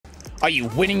Are you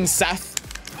winning, Seth?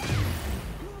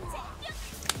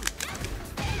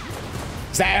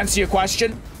 Does that answer your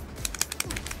question?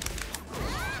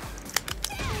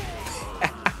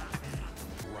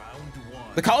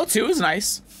 The color 2 is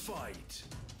nice.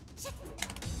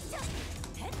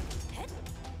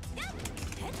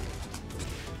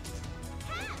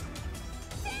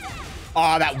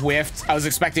 Oh, that whiffed. I was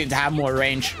expecting it to have more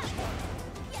range.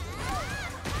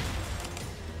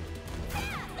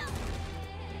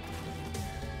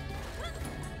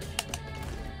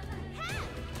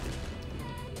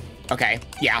 Okay,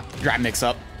 yeah, grab mix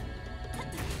up.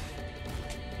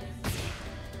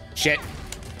 Shit.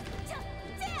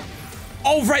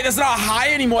 Oh, right, that's not a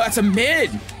high anymore. That's a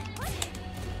mid.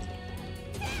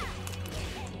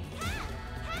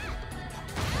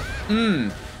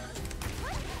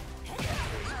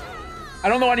 I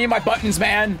don't know any of my buttons,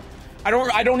 man. I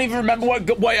don't even remember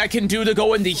what I can do to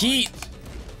go into heat.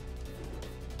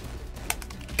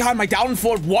 God, my down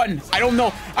forward 1. I don't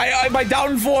know. My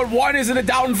down forward 1 isn't a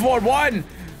down forward 1.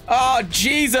 Oh,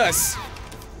 Jesus.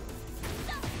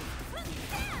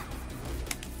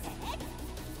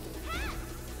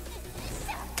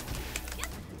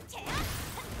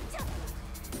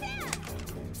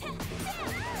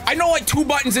 I know like 2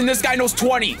 buttons and this guy knows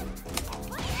 20.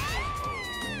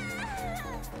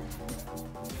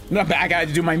 Not bad. I gotta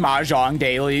do my mahjong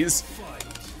dailies.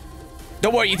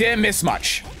 Don't worry, you didn't miss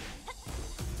much.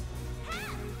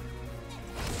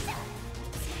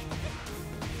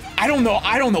 I don't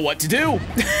know what to do.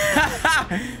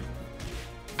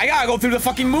 I gotta go through the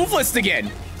fucking move list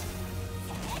again.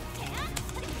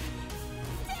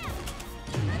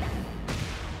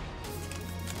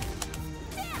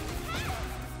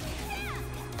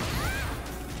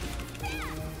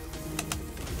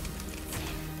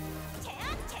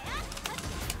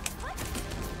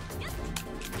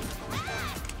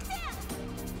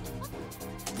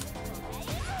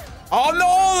 Oh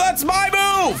no, that's my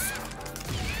move!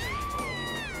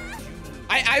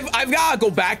 I've gotta go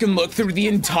back and look through the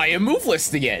entire move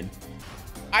list again.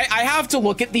 I have to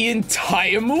look at the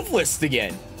entire move list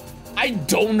again. I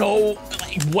don't know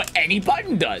like, what any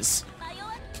button does.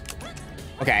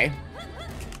 Okay.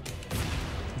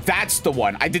 That's the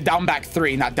one. I did down back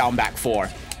 3, not down back 4.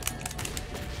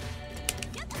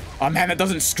 Oh man, that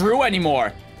doesn't screw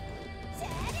anymore.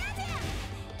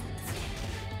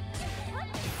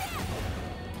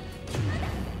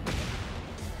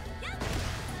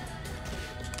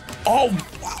 Oh,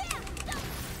 wow.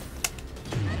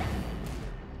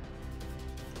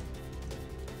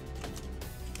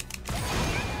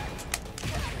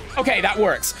 Okay, that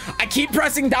works. I keep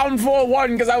pressing down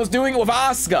 4-1 because I was doing it with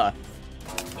Asuka.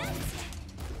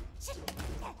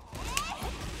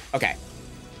 Okay.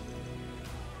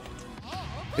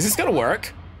 Is this gonna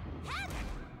work?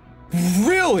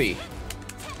 Really?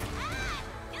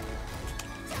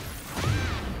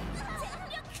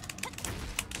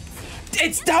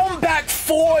 It's down back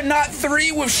 4, not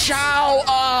 3 with Xiao.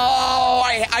 Oh,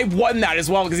 I won that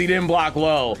as well because he didn't block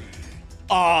low.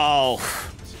 Oh.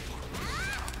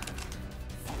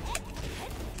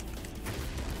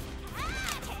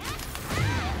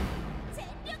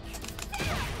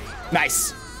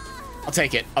 Nice. I'll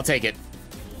take it. I'll take it.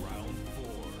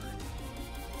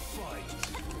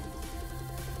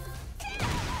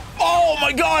 Oh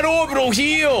my god, orbital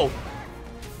heal.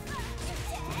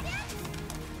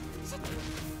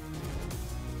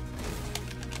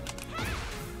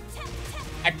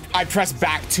 I pressed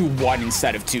back 2-1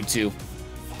 instead of 2-2.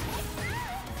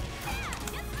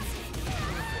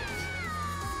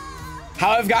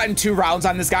 How I've gotten 2 rounds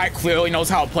on this guy clearly knows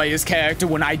how to play his character.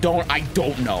 When I don't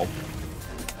know.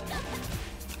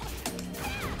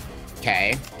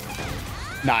 Okay.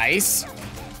 Nice.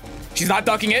 She's not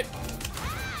ducking it.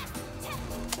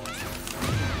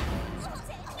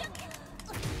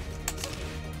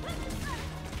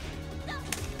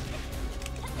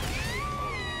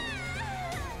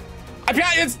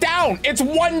 It's down. It's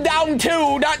 1 down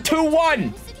 2, not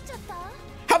 2-1.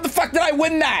 How the fuck did I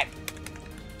win that?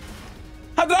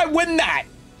 How did I win that?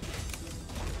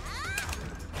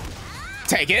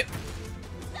 Take it.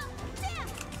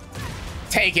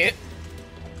 Take it.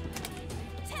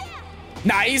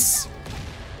 Nice.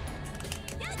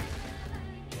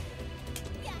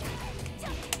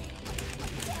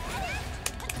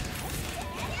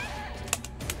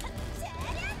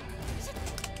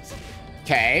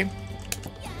 Okay.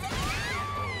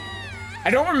 I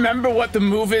don't remember what the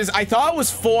move is. I thought it was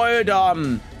forward,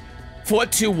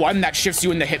 4-2-1 that shifts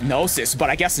you into hypnosis, but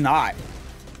I guess not.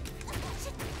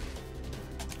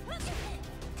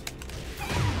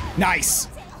 Nice.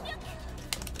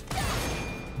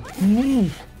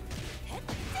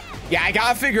 Yeah, I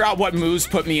gotta figure out what moves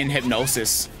put me in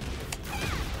hypnosis.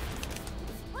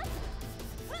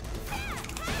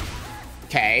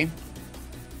 Okay.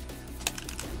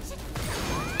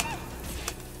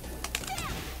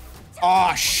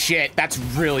 Oh, shit. That's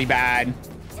really bad.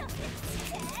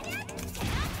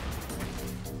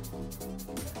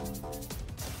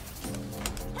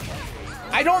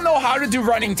 I don't know how to do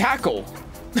running tackle.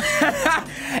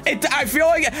 I feel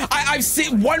like I've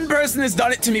seen one person has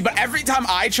done it to me, but every time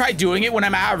I try doing it when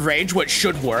I'm out of range, what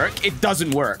should work, it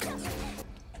doesn't work.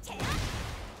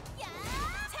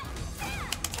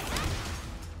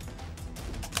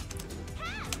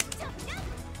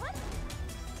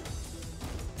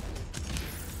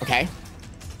 Okay.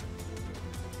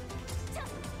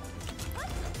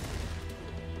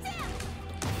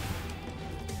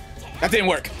 That didn't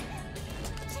work.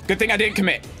 Good thing I didn't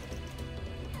commit.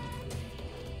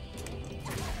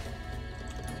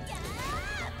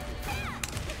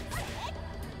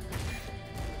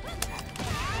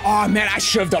 Oh man, I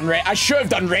should have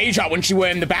done rage out when she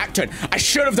went in the back turn. I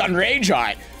should have done rage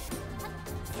out.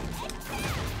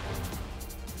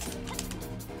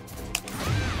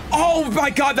 Oh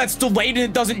my god, that's delayed and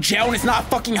it doesn't gel and it's not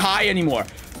fucking high anymore.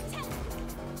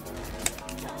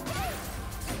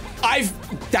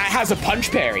 That has a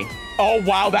punch parry. Oh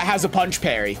wow, that has a punch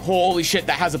parry. Holy shit,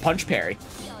 that has a punch parry.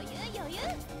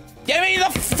 Give me the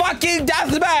fucking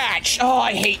deathmatch! Oh,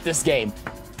 I hate this game.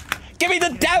 Give me the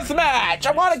deathmatch!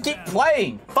 I want to keep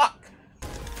playing. Fuck.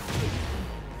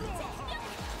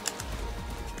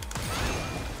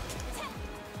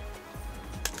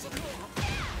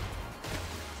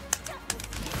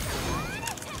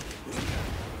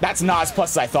 That's not as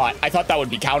plus as I thought. I thought that would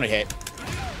be counter hit.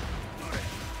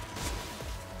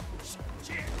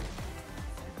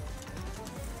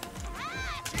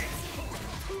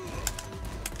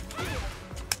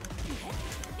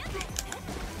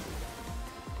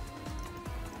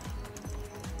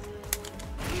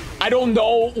 I don't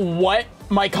know what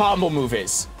my combo move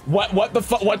is.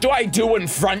 What do I do in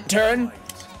front turn?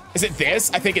 Is it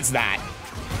this? I think it's that.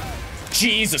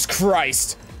 Jesus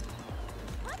Christ.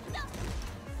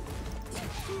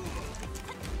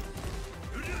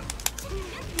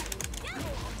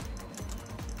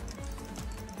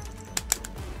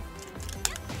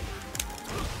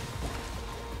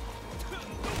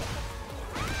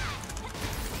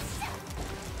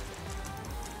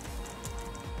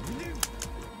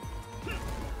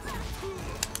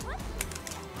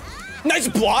 Nice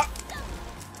block.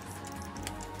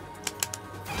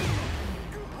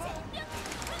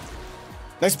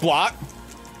 Nice block.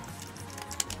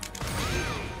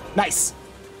 Nice.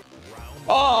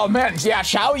 Oh man, yeah,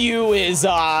 Xiaoyu is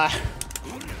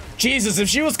Jesus, if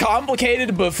she was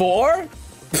complicated before.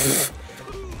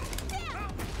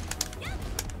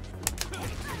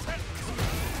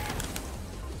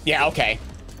 Yeah, okay.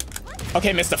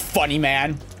 Okay, Mr. Funny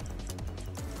Man.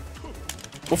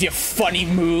 With your funny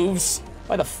moves.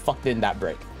 Why the fuck didn't that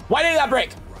break? Why didn't that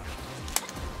break?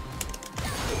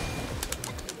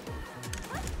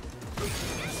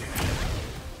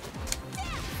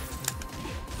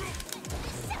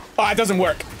 Oh, it doesn't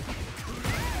work.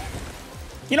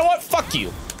 You know what? Fuck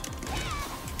you.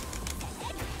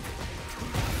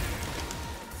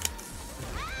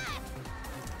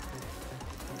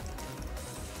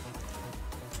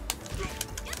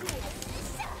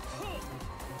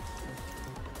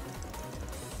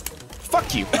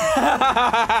 Fuck you.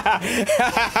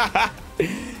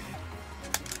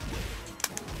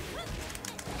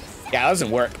 Yeah, that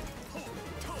doesn't work.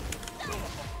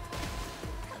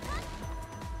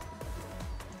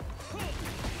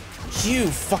 You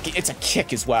fucking... It's a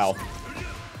kick as well.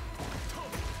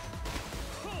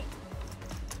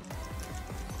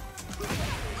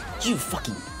 You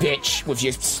fucking bitch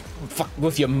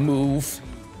with your move.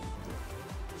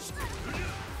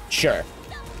 Sure.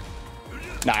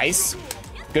 Nice.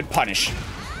 Good punish.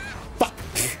 Fuck.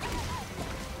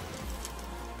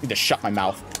 Need to shut my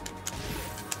mouth.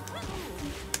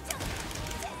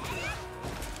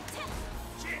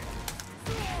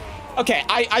 Okay,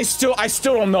 I still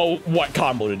don't know what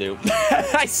combo to do.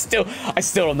 I still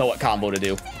don't know what combo to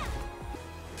do.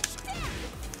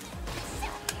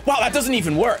 Wow, that doesn't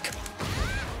even work.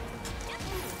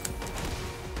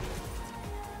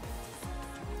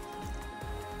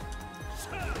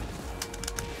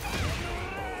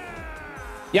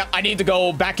 Yeah, I need to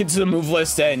go back into the move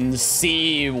list and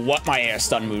see what my air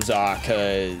stun moves are,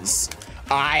 because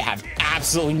I have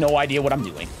absolutely no idea what I'm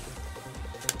doing.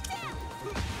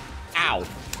 Ow.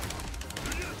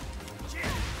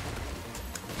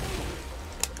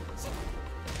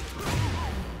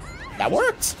 That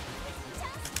worked.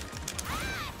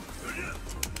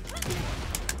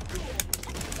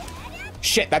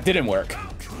 Shit, that didn't work.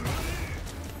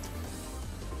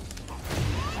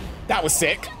 That was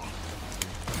sick.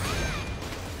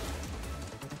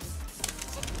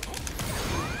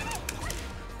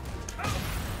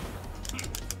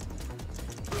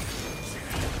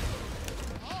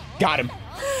 Got him.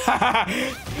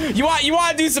 You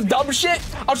want to do some dumb shit?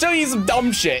 I'll show you some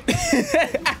dumb shit.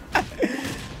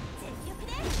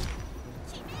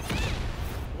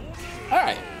 All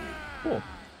right. Cool.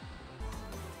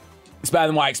 It's better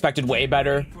than what I expected. Way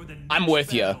better. I'm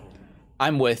with you.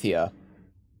 I'm with you.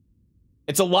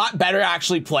 It's a lot better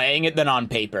actually playing it than on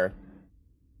paper.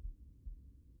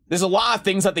 There's a lot of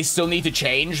things that they still need to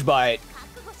change, but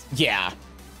yeah,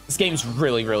 this game's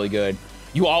really, really good.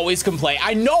 You always complain.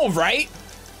 I know, right?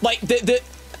 Like,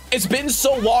 it's been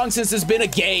so long since there's been a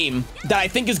game that I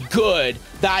think is good,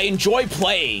 that I enjoy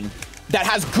playing, that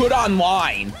has good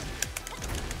online.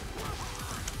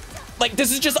 Like,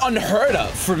 this is just unheard of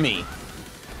for me.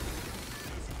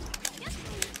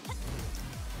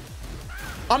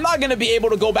 I'm not gonna be able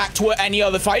to go back to any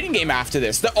other fighting game after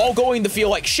this. They're all going to feel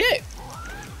like shit.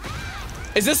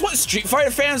 Is this what Street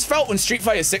Fighter fans felt when Street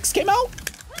Fighter 6 came out?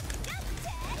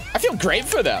 I feel great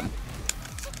for them.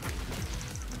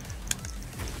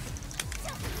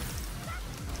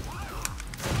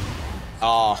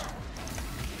 Oh.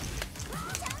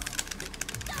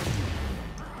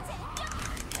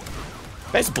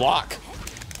 Nice block.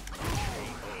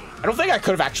 I don't think I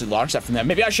could have actually launched that from there.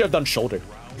 Maybe I should have done shoulder.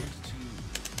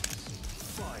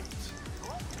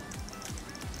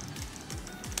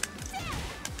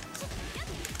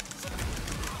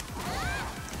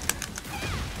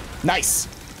 Nice.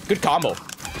 Good combo.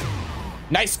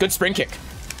 Nice. Good spring kick.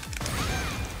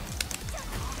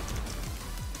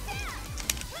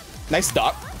 Nice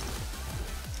stop.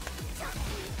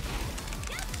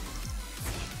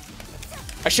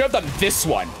 I should have done this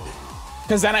one,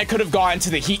 because then I could have gone to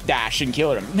the heat dash and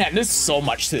killed him. Man, there's so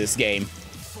much to this game.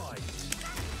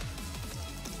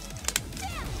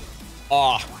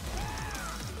 Oh.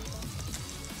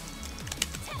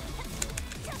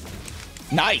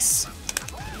 Nice.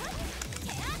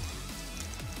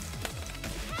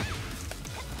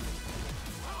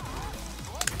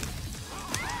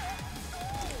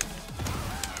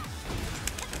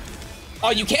 Oh,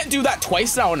 you can't do that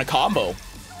twice now in a combo.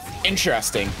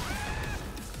 Interesting.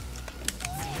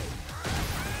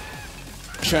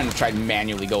 Shouldn't have tried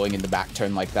manually going in the back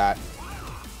turn like that.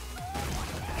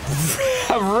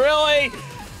 Really?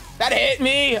 That hit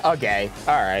me? Okay.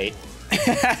 All right.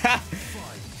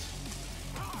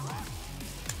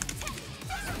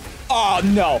 Oh,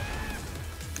 no.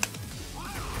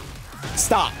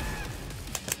 Stop.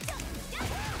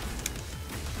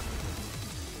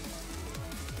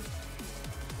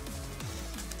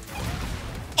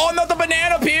 Oh, not the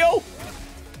banana peel.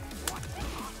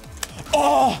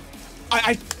 Oh,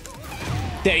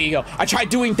 there you go. I tried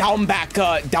doing down back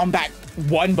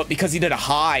one, but because he did a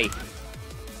high.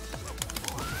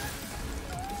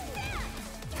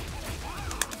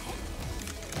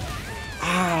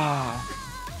 Ah.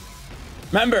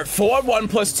 Remember, 4-1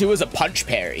 plus 2 is a punch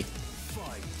parry.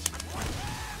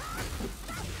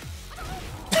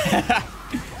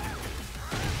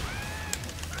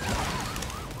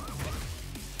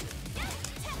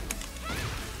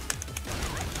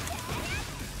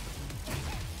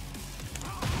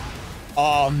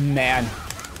 Oh, man.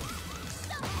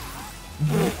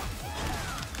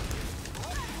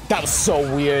 That was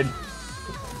so weird.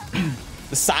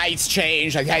 The sides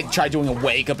changed. I tried doing a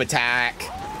wake-up attack.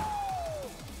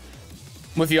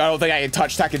 With you, I don't think I can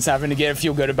touch Tekken 7 again and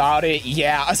feel good about it.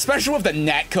 Yeah, especially with the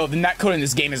netcode. The netcode in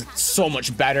this game is so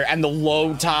much better. And the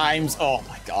load times. Oh,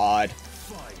 my God.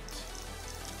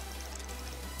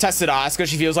 Tested Asuka.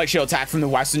 She feels like she'll attack from the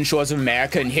western shores of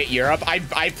America and hit Europe. I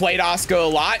played Asuka a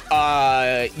lot.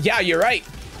 Yeah, you're right.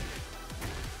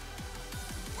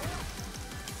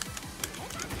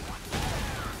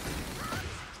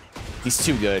 He's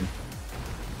too good.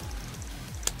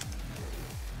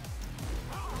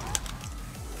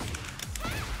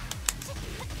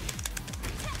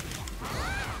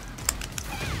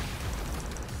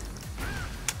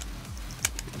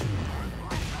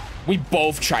 We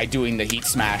both tried doing the heat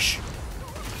smash.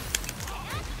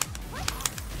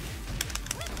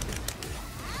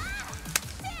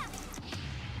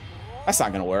 That's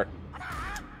not gonna work.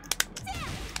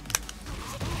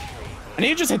 I need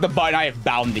to just hit the button. I have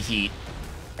bound the heat.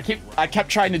 I kept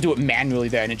trying to do it manually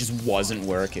there, and it just wasn't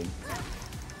working.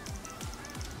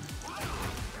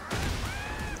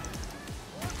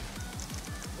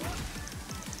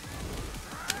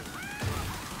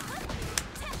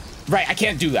 Right, I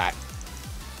can't do that.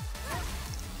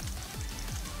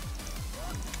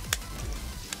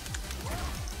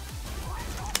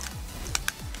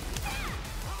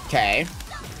 Okay.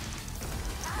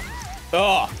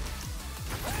 Oh.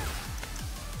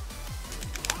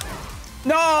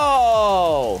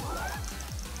 No.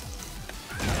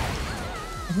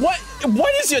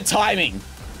 What is your timing?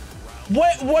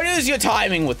 What is your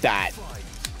timing with that?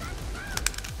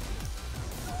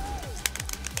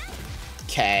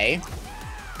 Okay.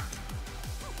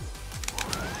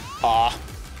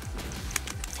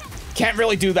 Can't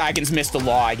really do that against Mr.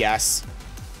 Law, I guess.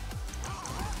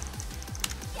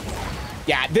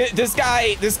 Yeah, this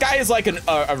guy is like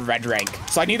a red rank,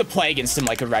 so I need to play against him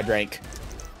like a red rank.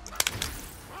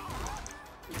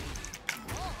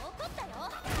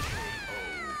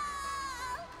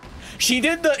 She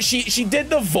did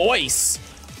the voice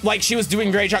like she was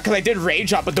doing rage out, because I did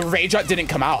rage out, but the rage out didn't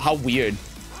come out. How weird.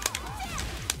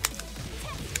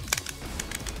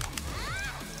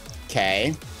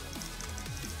 Okay.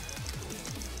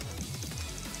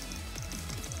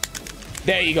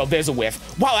 There you go. There's a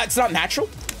whiff. Wow, that's not natural.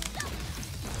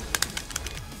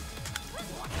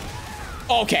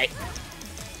 Okay.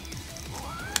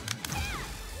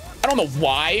 I don't know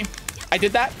why I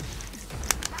did that.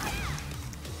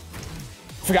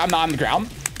 Forgot I'm not on the ground.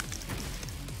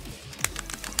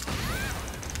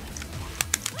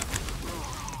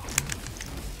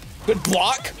 Good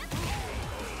block.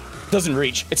 Doesn't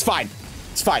reach. It's fine.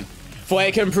 It's fine. If I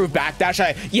can improve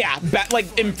backdash, yeah,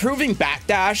 like improving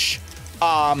backdash.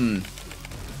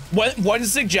 One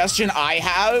suggestion I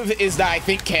have is that I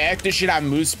think characters should have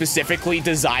moves specifically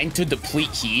designed to deplete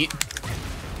heat.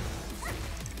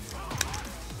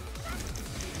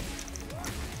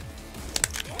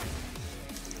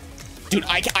 Dude,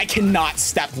 I cannot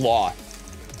step law.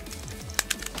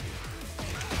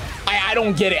 I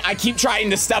don't get it. I keep trying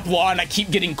to step law and I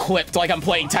keep getting clipped like I'm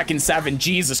playing Tekken 7.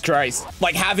 Jesus Christ.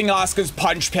 Like having Asuka's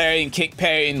punch parry and kick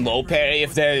parry and low parry,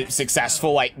 if they're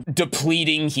successful, like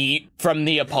depleting heat from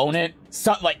the opponent.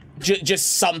 So, like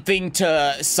just something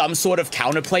to some sort of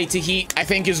counterplay to heat, I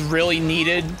think is really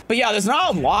needed. But yeah, there's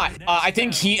not a lot. I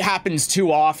think heat happens too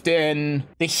often.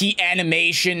 The heat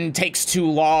animation takes too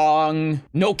long.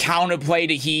 No counterplay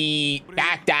to heat.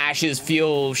 Backdashes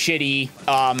feel shitty.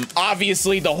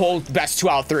 Obviously the whole best 2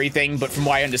 out of 3 thing, but from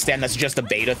what I understand, that's just a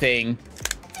beta thing.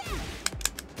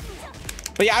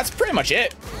 But yeah, that's pretty much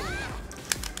it.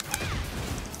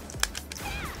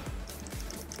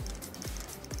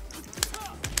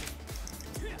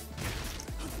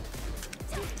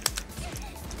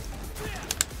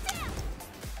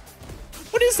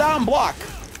 What is that on block?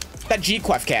 That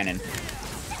G-Clef cannon.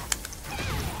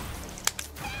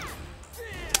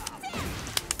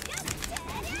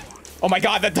 Oh my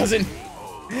god, that doesn't...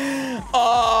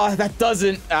 Oh, that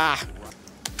doesn't... Ah.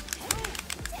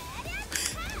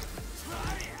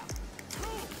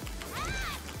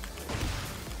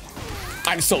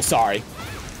 I'm so sorry.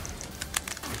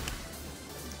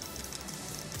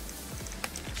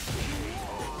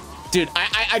 Dude,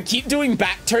 I keep doing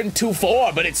back turn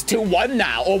 2-4, but it's 2-1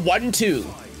 now, or 1-2.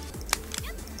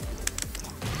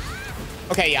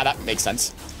 Okay, yeah, that makes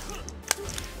sense.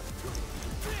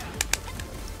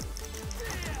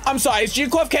 I'm sorry, is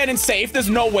G-Clef Cannon safe? There's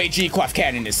no way G-Clef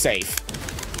Cannon is safe.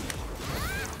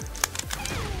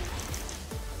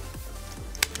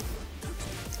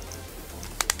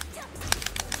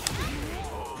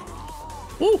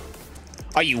 Woo!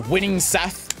 Are you winning,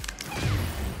 Seth?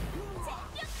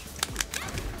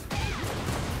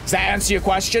 Does that answer your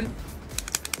question?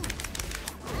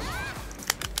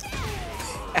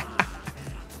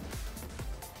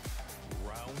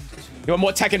 You want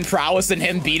more Tekken prowess than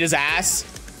him beat his ass?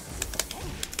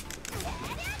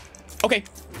 Okay.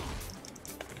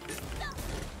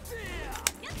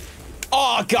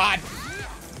 Oh, God.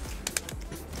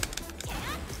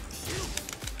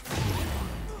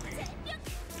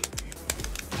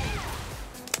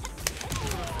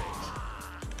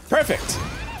 Perfect.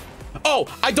 Oh,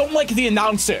 I don't like the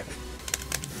announcer.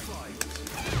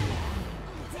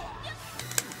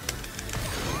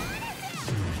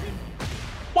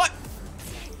 What?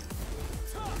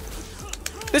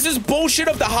 This is bullshit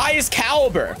of the highest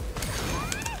caliber.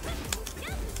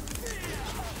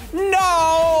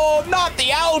 No, not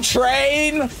the L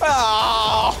train.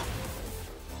 Oh.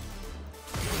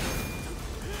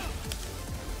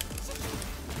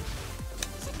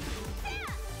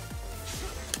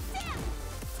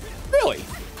 Really?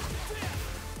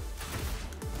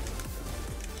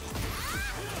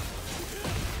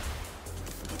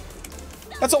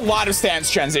 That's a lot of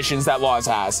stance transitions that Laws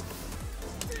has.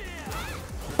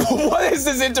 What is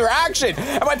this interaction?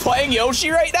 Am I playing Yoshi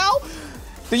right now?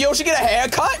 Did Yoshi get a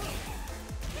haircut?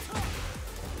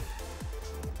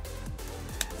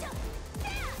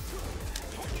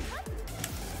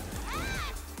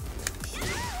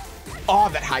 Oh,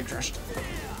 that high crushed.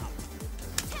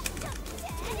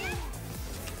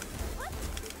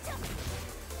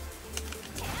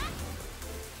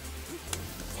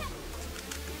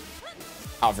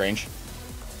 Out of range.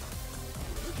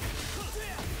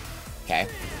 Okay.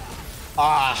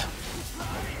 Ah.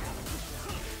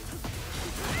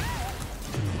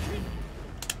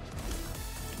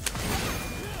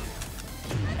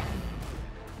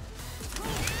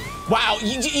 Wow,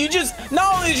 you just,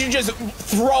 not only did you just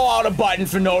throw out a button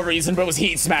for no reason, but it was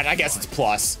heat smash. I guess it's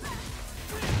plus.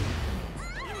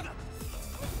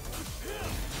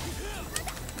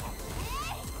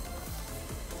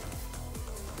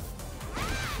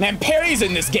 Man, parries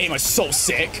in this game are so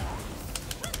sick.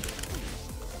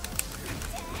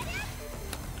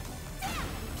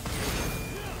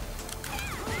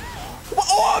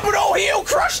 Oh, bro, he'll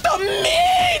crush the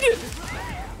mid!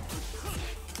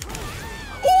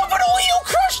 Oh, but you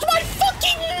crushed my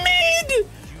fucking mid!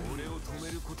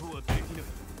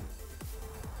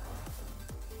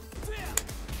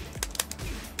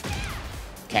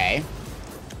 Okay.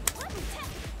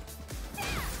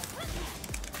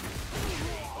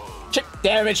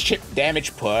 Chip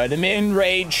damage, put him in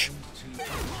rage.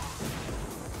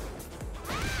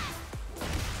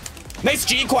 Nice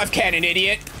G-Quaff cannon,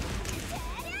 idiot.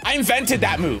 I invented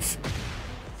that move.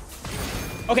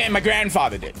 Okay, my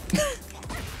grandfather did.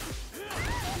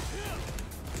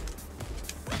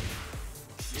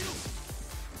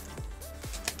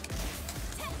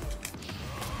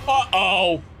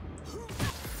 Uh-oh.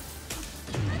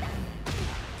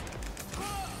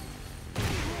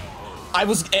 I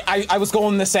was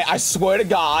going to say, I swear to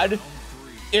God,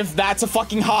 if that's a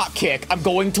fucking hot kick, I'm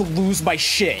going to lose my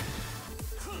shit.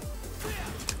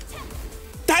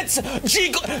 That's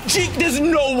there's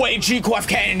no way G-Quaff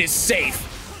cannon is safe.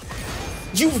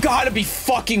 You've got to be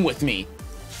fucking with me.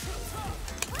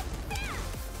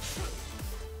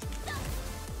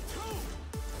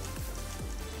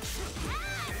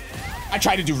 I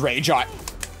tried to do rage on.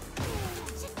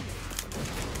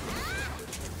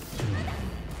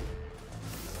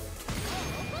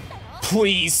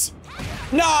 Please.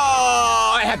 No,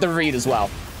 I had to read as well,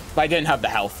 but I didn't have the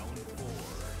health.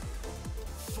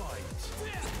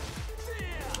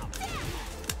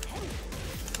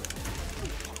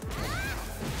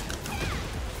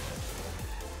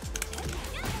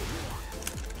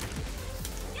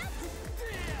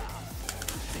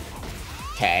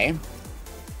 Okay.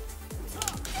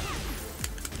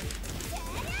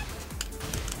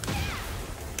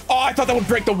 Oh, I thought that would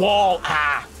break the wall.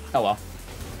 Ah. Oh well.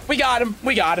 We got him.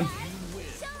 We got him.